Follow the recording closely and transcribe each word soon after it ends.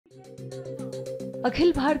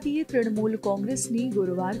अखिल भारतीय तृणमूल कांग्रेस ने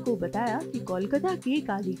गुरुवार को बताया कि कोलकाता के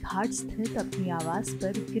कालीघाट स्थित अपने आवास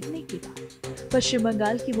पर गिरने के बाद पश्चिम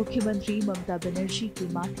बंगाल की मुख्यमंत्री ममता बनर्जी के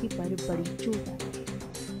माथे पर बड़ी चोट आई है।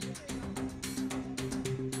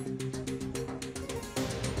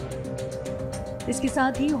 इसके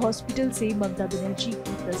साथ ही हॉस्पिटल से ममता बनर्जी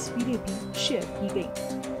की तस्वीरें भी शेयर की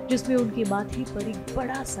गई, जिसमें उनके माथे पर एक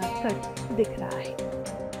बड़ा सा कट दिख रहा है।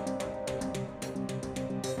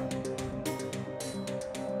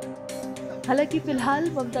 हालांकि फिलहाल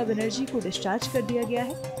ममता बनर्जी को डिस्चार्ज कर दिया गया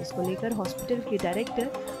है। इसको लेकर हॉस्पिटल के डायरेक्टर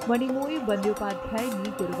मणिमोई बंद्योपाध्याय ने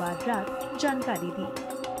गुरुवार रात जानकारी दी,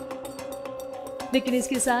 लेकिन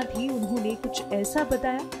इसके साथ ही उन्होंने कुछ ऐसा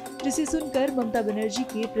बताया जिसे सुनकर ममता बनर्जी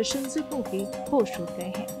के प्रशंसकों के होश उड़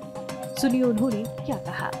गए हैं। सुनिए उन्होंने क्या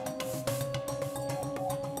कहा।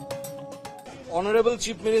 Honorable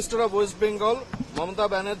Chief Minister of West Bengal, Mamata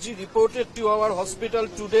Banerjee, reported to our hospital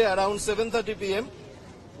today around 7:30 p.m.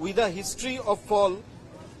 with a history of fall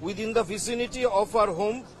within the vicinity of our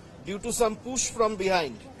home due to some push from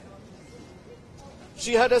behind.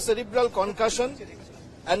 She had a cerebral concussion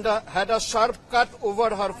and had a sharp cut over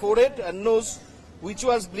her forehead and nose, which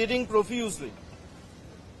was bleeding profusely.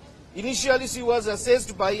 Initially, she was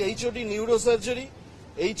assessed by HOD Neurosurgery,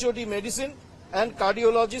 HOD Medicine and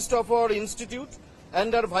cardiologist of our institute,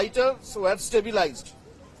 and her vitals were stabilized.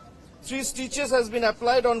 3 stitches has been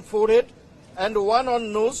applied on forehead and 1 on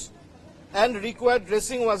nose, and required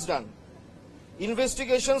dressing was done.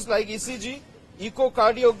 Investigations like ECG,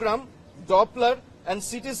 echocardiogram, Doppler and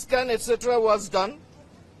CT scan etc. was done.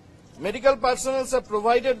 Medical personnel have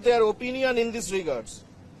provided their opinion in this regards.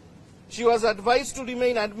 She was advised to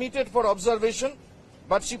remain admitted for observation,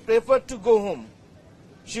 but she preferred to go home.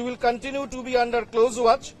 She will continue to be under close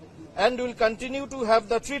watch and will continue to have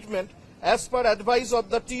the treatment as per advice of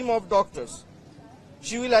the team of doctors.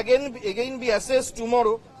 She will again be assessed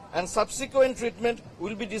tomorrow and subsequent treatment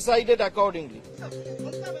will be decided accordingly.